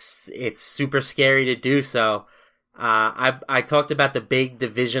it's super scary to do so. I talked about the big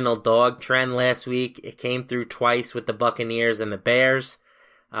divisional dog trend last week. It came through twice with the Buccaneers and the Bears.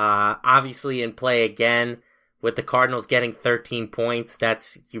 Obviously in play again with the Cardinals getting 13 points.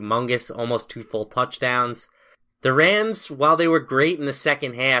 That's humongous, almost 2 full touchdowns. The Rams, while they were great in the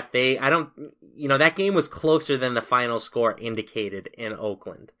second half, that game was closer than the final score indicated in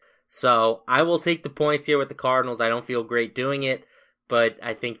Oakland. So I will take the points here with the Cardinals. I don't feel great doing it, but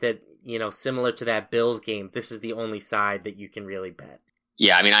I think that, similar to that Bills game, this is the only side that you can really bet.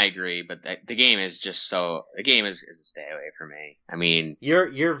 Yeah, I mean, I agree, but the game is just the game is a stay away for me. I mean,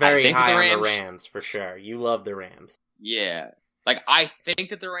 you're very high on the Rams for sure. You love the Rams. Yeah. I think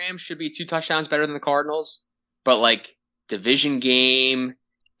that the Rams should be 2 touchdowns better than the Cardinals, but division game,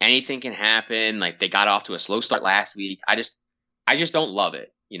 anything can happen. They got off to a slow start last week. I just don't love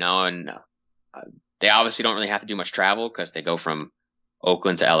it, and they obviously don't really have to do much travel because they go from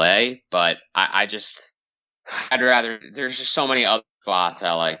Oakland to LA, but I'd rather, there's just so many other spots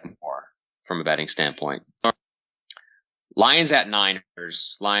I like more from a betting standpoint. Lions at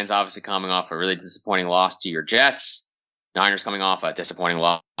Niners. Lions obviously coming off a really disappointing loss to your Jets. Niners coming off a disappointing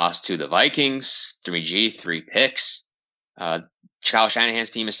loss to the Vikings. Jimmy G, 3 picks. Kyle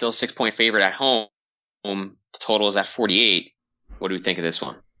Shanahan's team is still a 6-point favorite at home. The total is at 48. What do we think of this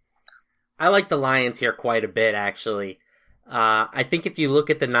one? I like the Lions here quite a bit, actually. I think if you look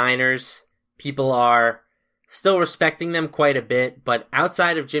at the Niners, people are still respecting them quite a bit, but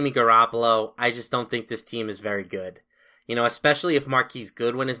outside of Jimmy Garoppolo, I just don't think this team is very good. Especially if Marquise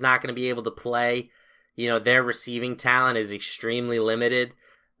Goodwin is not going to be able to play. Their receiving talent is extremely limited.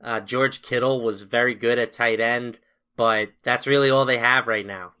 George Kittle was very good at tight end, but that's really all they have right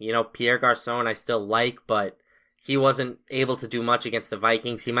now. Pierre Garçon I still like, but he wasn't able to do much against the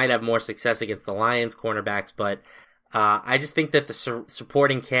Vikings. He might have more success against the Lions cornerbacks, but I just think that the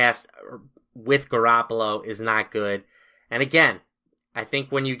supporting cast with Garoppolo is not good. And again, I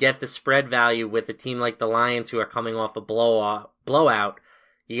think when you get the spread value with a team like the Lions who are coming off a blowout,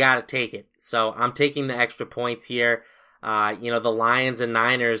 you got to take it. So I'm taking the extra points here. The Lions and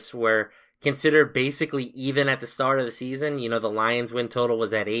Niners were considered basically even at the start of the season. The Lions win total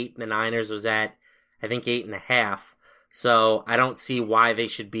was at 8, and the Niners was at, I think, 8.5. So I don't see why they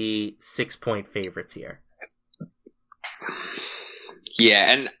should be 6-point favorites here.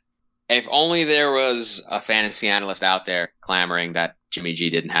 Yeah, and if only there was a fantasy analyst out there clamoring that Jimmy G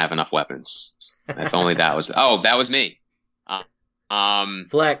didn't have enough weapons. If only that was... Oh, that was me.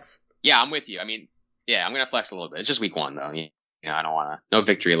 Flex. Yeah, I'm with you. I mean, yeah, I'm going to flex a little bit. It's just week 1, though. I don't want to... No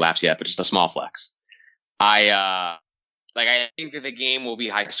victory laps yet, but just a small flex. I think that the game will be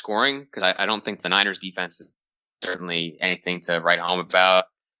high scoring because I don't think the Niners defense is certainly anything to write home about.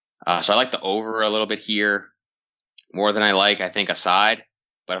 So I like the over a little bit here more than I think, a side.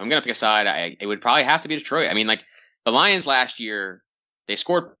 But if I'm going to pick a side, it would probably have to be Detroit. I mean, the Lions last year, they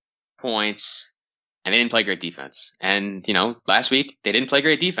scored points and they didn't play great defense. And, last week they didn't play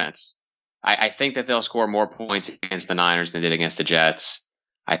great defense. I think that they'll score more points against the Niners than they did against the Jets.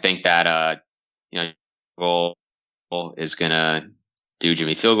 I think that, goal is going to do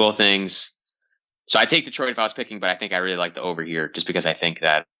Jimmy field goal things. So I take Detroit if I was picking, but I think I really like the over here just because I think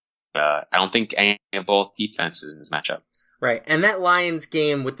that I don't think any of both defenses in this matchup. Right. And that Lions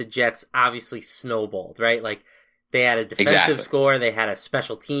game with the Jets obviously snowballed, right? They had a defensive score. They had a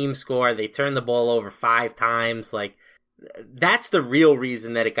special team score. They turned the ball over 5 times. That's the real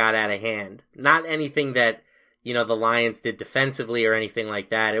reason that it got out of hand. Not anything that, the Lions did defensively or anything like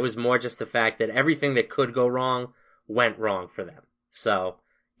that. It was more just the fact that everything that could go wrong went wrong for them. So,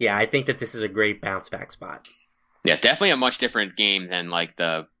 yeah, I think that this is a great bounce back spot. Yeah, definitely a much different game than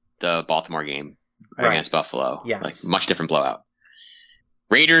the Baltimore game against Buffalo. Yes. Much different blowout.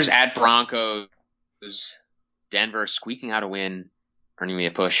 Raiders at Broncos. Denver squeaking out a win, earning me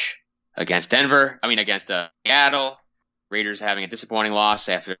a push against Seattle. Raiders having a disappointing loss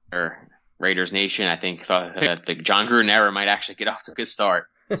after Raiders Nation. I think that the John Gruden era might actually get off to a good start.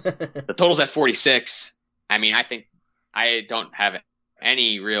 The total's at 46. I mean, I think I don't have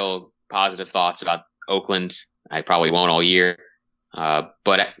any real positive thoughts about Oakland. I probably won't all year.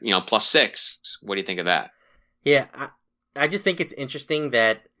 But +6. What do you think of that? Yeah, I just think it's interesting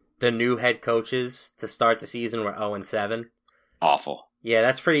that the new head coaches to start the season were 0-7. Awful. Yeah,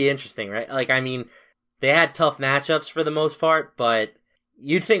 that's pretty interesting, right? They had tough matchups for the most part, but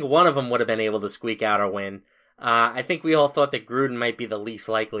you'd think one of them would have been able to squeak out a win. I think we all thought that Gruden might be the least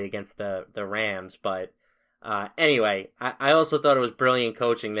likely against the Rams, but anyway, I also thought it was brilliant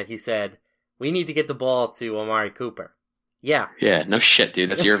coaching that he said, we need to get the ball to Amari Cooper. Yeah. Yeah, no shit, dude.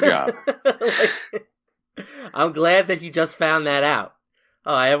 That's your job. I'm glad that he just found that out.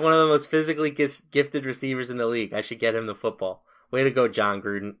 Oh, I have one of the most physically gifted receivers in the league. I should get him the football. Way to go, John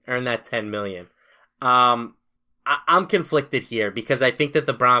Gruden. Earn that $10 million. I'm conflicted here because I think that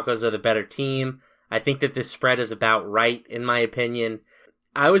the Broncos are the better team. I think that this spread is about right, in my opinion.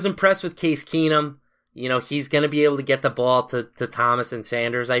 I was impressed with Case Keenum. He's going to be able to get the ball to Thomas and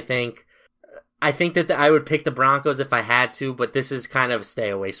Sanders, I think. I think that I would pick the Broncos if I had to, but this is kind of a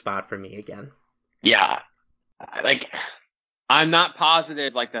stay-away spot for me again. Yeah. I'm not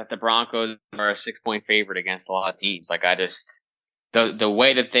positive that the Broncos are a 6-point favorite against a lot of teams. The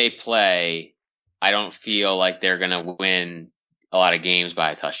way that they play, I don't feel like they're going to win a lot of games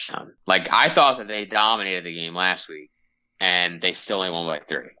by a touchdown. I thought that they dominated the game last week, and they still only won by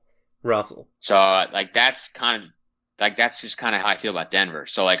 3. Russell. So, that's just kind of how I feel about Denver.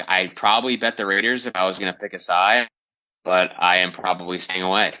 So, I'd probably bet the Raiders if I was going to pick a side, but I am probably staying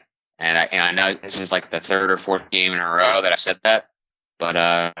away. And I know this is the 3rd or 4th game in a row that I've said that,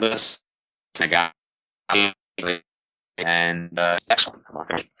 but this I got and the next one.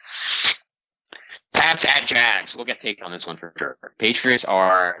 Pats at Jags. We'll get taken on this one for sure. Patriots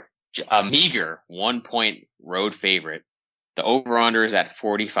are a meager 1-point road favorite. The over/under is at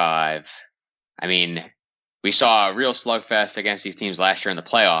 45. I mean, we saw a real slugfest against these teams last year in the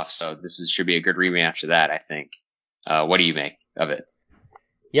playoffs, so this should be a good rematch of that, I think. What do you make? of it.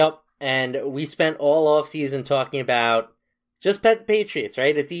 Yep, and we spent all offseason talking about just bet the Patriots,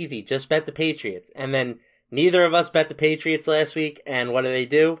 right? It's easy, just bet the Patriots. And then neither of us bet the Patriots last week, and what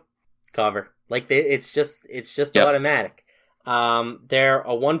do? Cover. It's just yep. Automatic. They're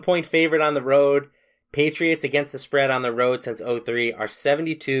a 1-point favorite on the road. Patriots against the spread on the road since 2003 are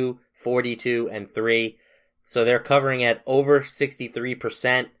 72, 42, and 3. So they're covering at over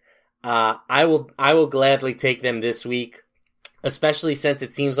 63%. I will gladly take them this week, especially since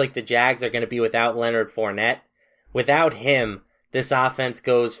it seems like the Jags are going to be without Leonard Fournette. Without him, this offense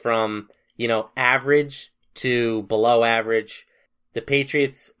goes from, average to below average. The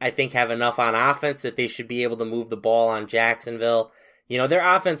Patriots, I think, have enough on offense that they should be able to move the ball on Jacksonville. Their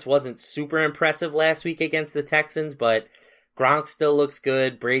offense wasn't super impressive last week against the Texans, but Gronk still looks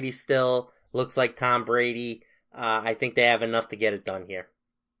good. Brady still looks like Tom Brady. I think they have enough to get it done here.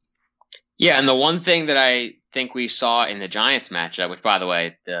 Yeah, and the one thing that I think we saw in the Giants matchup, which, by the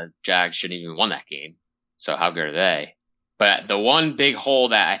way, the Jags shouldn't even won that game, so how good are they? But the one big hole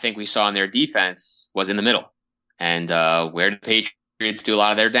that I think we saw in their defense was in the middle. And where did the Patriots do a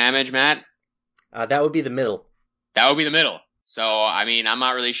lot of their damage, Matt? That would be the middle. That would be the middle. So, I'm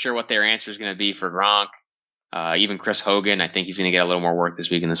not really sure what their answer is going to be for Gronk. Even Chris Hogan, I think he's going to get a little more work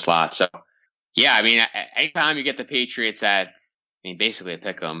this week in the slot. So, yeah, anytime you get the Patriots at, basically a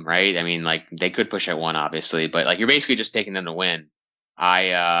pick 'em, right? They could push at 1, obviously, but you're basically just taking them to win.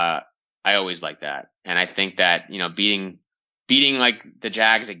 I always like that. And I think that, beating the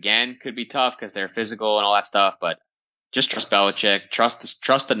Jags again could be tough because they're physical and all that stuff, but just trust Belichick,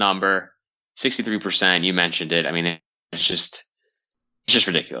 trust the number, 63%. You mentioned it. It's just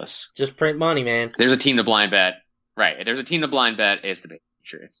ridiculous. Just print money, man. There's a team to blind bet. Right. If there's a team to blind bet, it's the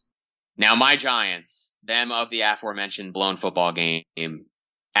Patriots. Now, my Giants, them of the aforementioned blown football game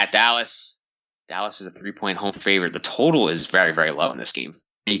at Dallas. Dallas is a 3-point home favorite. The total is very, very low in this game.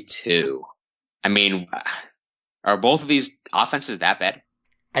 32. Are both of these offenses that bad?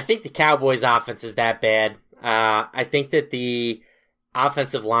 I think the Cowboys' offense is that bad. I think that the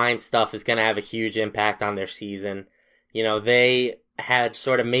offensive line stuff is going to have a huge impact on their season. They had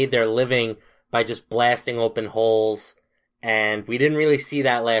sort of made their living by just blasting open holes, and we didn't really see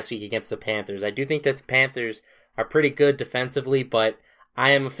that last week against the Panthers. I do think that the Panthers are pretty good defensively, but I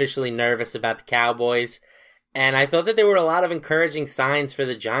am officially nervous about the Cowboys. And I thought that there were a lot of encouraging signs for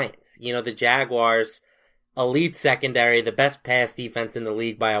the Giants. The Jaguars, elite secondary, the best pass defense in the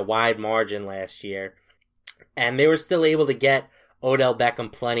league by a wide margin last year. And they were still able to get Odell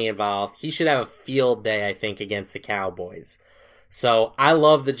Beckham plenty involved. He should have a field day, I think, against the Cowboys. So I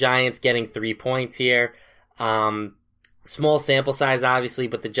love the Giants getting 3 points here. Small sample size, obviously,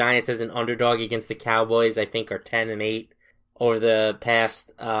 but the Giants as an underdog against the Cowboys, I think, are 10-8 over the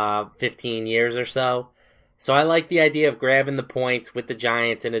past 15 years or so. So I like the idea of grabbing the points with the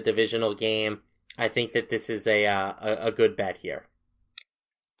Giants in a divisional game. I think that this is a good bet here.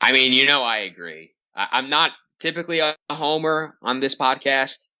 I agree. I'm not typically a homer on this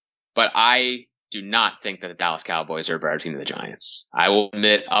podcast, but I do not think that the Dallas Cowboys are a better team than the Giants. I will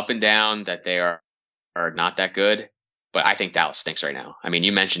admit up and down that they are not that good, but I think Dallas stinks right now.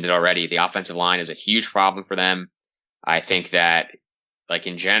 You mentioned it already. The offensive line is a huge problem for them. I think that,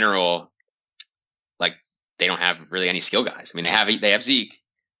 in general, they don't have really any skill guys. They have Zeke,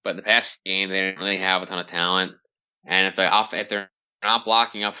 but in the past game, they don't really have a ton of talent. And if they're not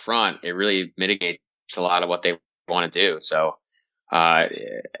blocking up front, it really mitigates a lot of what they want to do. So,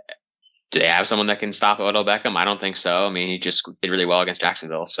 do they have someone that can stop Odell Beckham? I don't think so. He just did really well against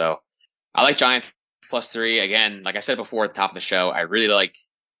Jacksonville. So I like Giants +3. Again, like I said before at the top of the show, I really like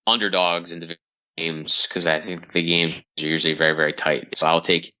underdogs in the games because I think the games are usually very, very tight. So I'll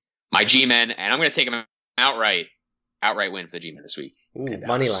take my G-Men, and I'm going to take them outright win for the G-Men this week. Ooh,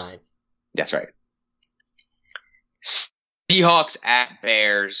 money line. That's right. Seahawks at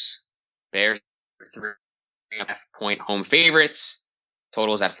Bears. Bears are 3.5-point home favorites.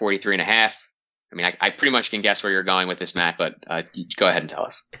 Total is at 43.5. I pretty much can guess where you're going with this, Matt, but go ahead and tell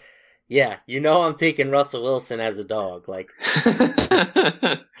us. Yeah, I'm taking Russell Wilson as a dog.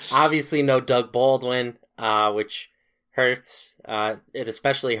 Obviously no Doug Baldwin, which hurts. It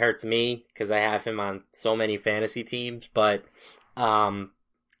especially hurts me because I have him on so many fantasy teams, but I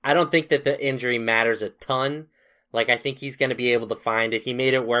don't think that the injury matters a ton. I think he's going to be able to find it. He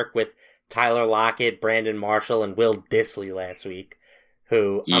made it work with Tyler Lockett, Brandon Marshall, and Will Dissly last week,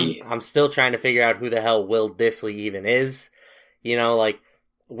 who I'm still trying to figure out who the hell Will Dissly even is.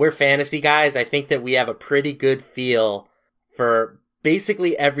 We're fantasy guys. I think that we have a pretty good feel for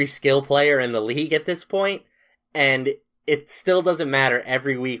basically every skill player in the league at this point, and it still doesn't matter.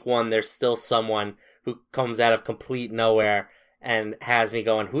 Every week one, there's still someone who comes out of complete nowhere and has me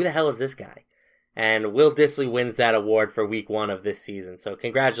going, who the hell is this guy? And Will Dissly wins that award for week 1 of this season. So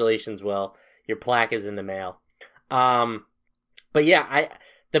congratulations, Will. Your plaque is in the mail. But yeah,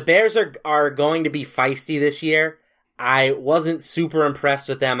 the Bears are going to be feisty this year. I wasn't super impressed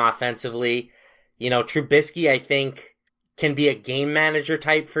with them offensively. Trubisky, I think, can be a game manager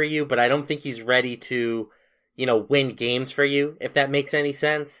type for you, but I don't think he's ready to, win games for you, if that makes any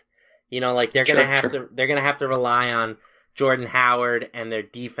sense. They're going to have to rely on Jordan Howard and their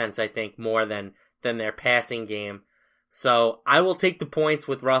defense, I think, more than their passing game. So I will take the points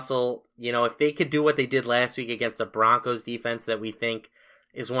with Russell. If they could do what they did last week against the Broncos defense that we think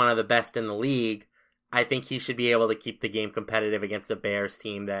is one of the best in the league, I think he should be able to keep the game competitive against a Bears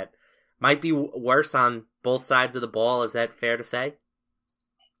team that might be worse on both sides of the ball. Is that fair to say?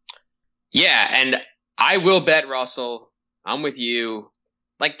 Yeah, and I will bet Russell. I'm with you.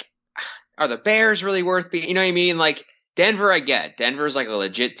 Are the Bears really worth being? You know what I mean? Denver, I get. Denver's a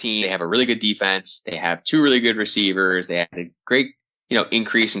legit team. They have a really good defense. They have 2 really good receivers. They had a great,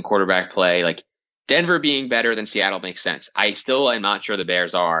 increase in quarterback play. Denver being better than Seattle makes sense. I still am not sure the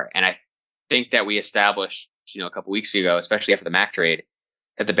Bears are. And I think that we established, a couple weeks ago, especially after the Mac trade,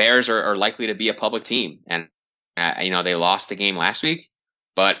 that the Bears are likely to be a public team. And, they lost the game last week.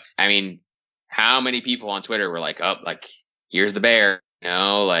 But, how many people on Twitter were here's the Bears,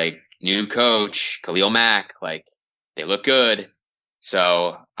 new coach, Khalil Mack, they look good.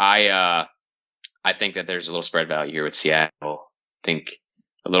 So I think that there's a little spread value here with Seattle. I think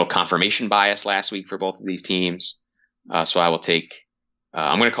a little confirmation bias last week for both of these teams. So I will take,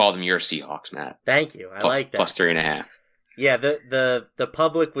 I'm going to call them your Seahawks, Matt. Thank you. I like that. Plus 3.5. Yeah. The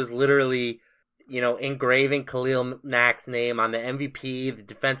public was literally, engraving Khalil Mack's name on the MVP, the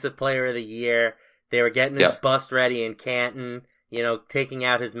defensive player of the year. They were getting his bust ready in Canton, taking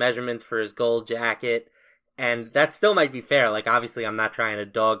out his measurements for his gold jacket. And that still might be fair. Obviously, I'm not trying to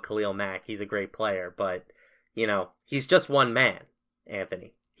dog Khalil Mack. He's a great player. But, he's just one man,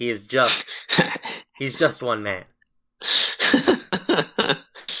 Anthony. He's just one man.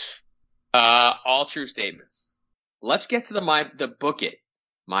 All true statements. Let's get to the book it.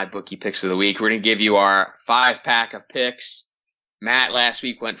 My bookie picks of the week. We're going to give you our 5-pack of picks. Matt last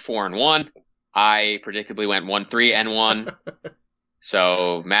week went 4-1. I predictably went 1-3-1.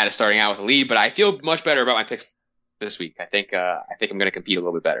 So Matt is starting out with a lead, but I feel much better about my picks this week. I think I'm going to compete a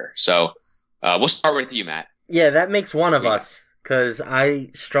little bit better. So we'll start with you, Matt. Yeah, that makes one of us, because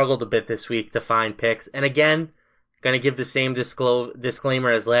I struggled a bit this week to find picks. And again, going to give the same disclaimer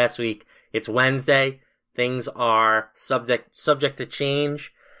as last week. It's Wednesday. Things are subject to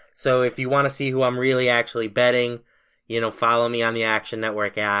change. So if you want to see who I'm really actually betting, follow me on the Action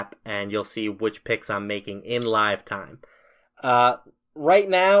Network app, and you'll see which picks I'm making in live time. Right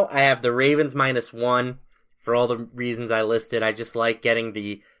now, I have the Ravens -1 for all the reasons I listed. I just like getting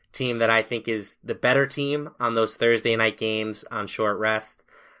the team that I think is the better team on those Thursday night games on short rest.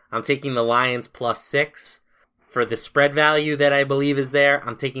 I'm taking the Lions +6 for the spread value that I believe is there.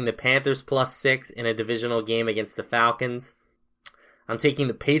 I'm taking the Panthers +6 in a divisional game against the Falcons. I'm taking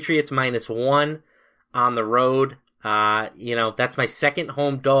the Patriots -1 on the road. That's my second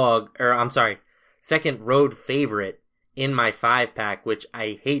second road favorite in my 5-pack, which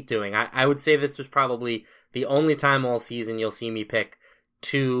I hate doing. I would say this was probably the only time all season you'll see me pick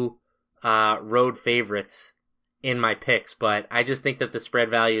 2 road favorites in my picks, but I just think that the spread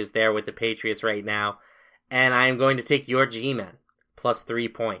value is there with the Patriots right now, and I am going to take your G-Men +3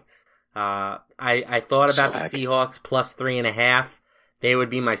 points. I thought about the Seahawks +3.5. They would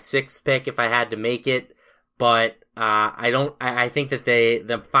be my 6th pick if I had to make it, but I think that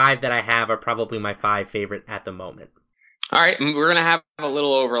the 5 that I have are probably my 5 favorite at the moment. All right, we're going to have a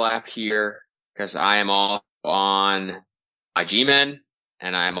little overlap here because I am all on my G-Men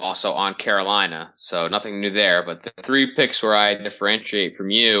and I'm also on Carolina, so nothing new there. But the 3 picks where I differentiate from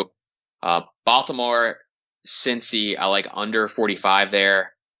you, Baltimore, Cincy, I like under 45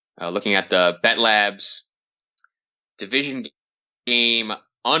 there. Looking at the Bet Labs division game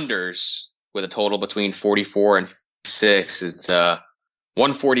unders with a total between 44 and 6, it's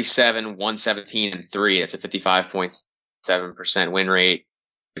 147, 117, and 3. That's a 55.7% win rate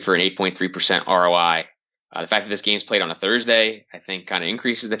for an 8.3% ROI. The fact that this game's played on a Thursday, I think, kind of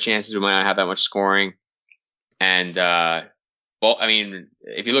increases the chances we might not have that much scoring. And,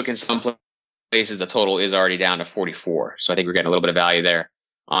 if you look in some places, the total is already down to 44. So I think we're getting a little bit of value there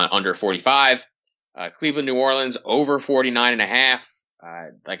on under 45. Cleveland, New Orleans, over 49.5.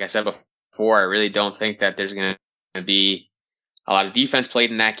 Like I said before, I really don't think that there's going to be a lot of defense played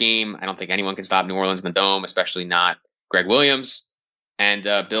in that game. I don't think anyone can stop New Orleans in the Dome, especially not Greg Williams. And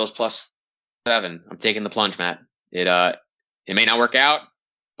Bills +7. I'm taking the plunge, Matt. It may not work out,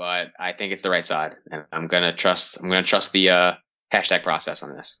 but I think it's the right side, and I'm gonna trust the hashtag process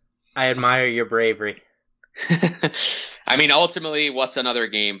on this. I admire your bravery. I mean, ultimately, what's another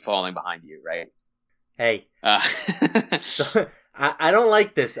game falling behind you, right? Hey, I don't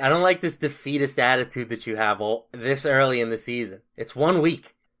like this. I don't like this defeatist attitude that you have this early in the season. It's 1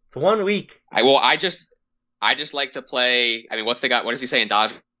 week. It's 1 week. I just like to play. I mean, what does he say in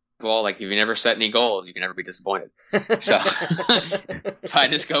dodgeball? Like, if you never set any goals, you can never be disappointed. So if I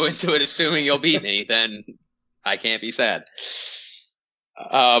just go into it assuming you'll beat me, then I can't be sad.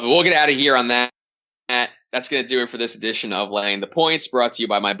 But we'll get out of here on that. That's going to do it for this edition of Laying the Points, brought to you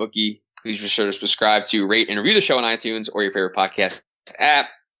by MyBookie. Please be sure to subscribe to, rate, and review the show on iTunes or your favorite podcast app,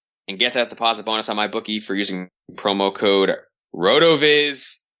 and get that deposit bonus on MyBookie for using promo code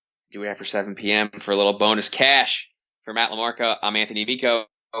RotoViz. Do it after 7 p.m. for a little bonus cash. For Matt LaMarca, I'm Anthony Vico.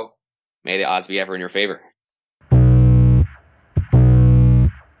 May the odds be ever in your favor.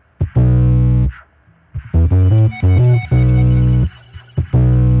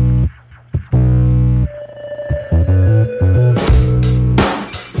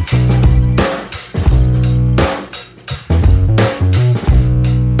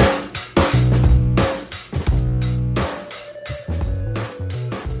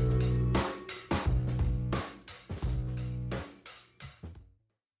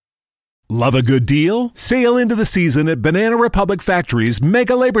 Love a good deal? Sail into the season at Banana Republic Factory's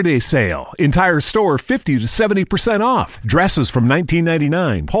Mega Labor Day Sale. Entire store 50 to 70% off. Dresses from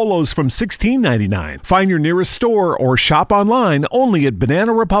 $19.99. Polos from $16.99. Find your nearest store or shop online only at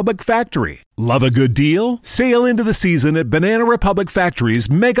Banana Republic Factory. Love a good deal? Sail into the season at Banana Republic Factory's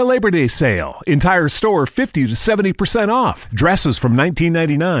Mega Labor Day Sale. Entire store 50 to 70% off. Dresses from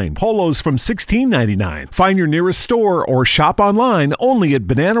 $19.99. Polos from $16.99. Find your nearest store or shop online only at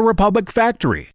Banana Republic Factory.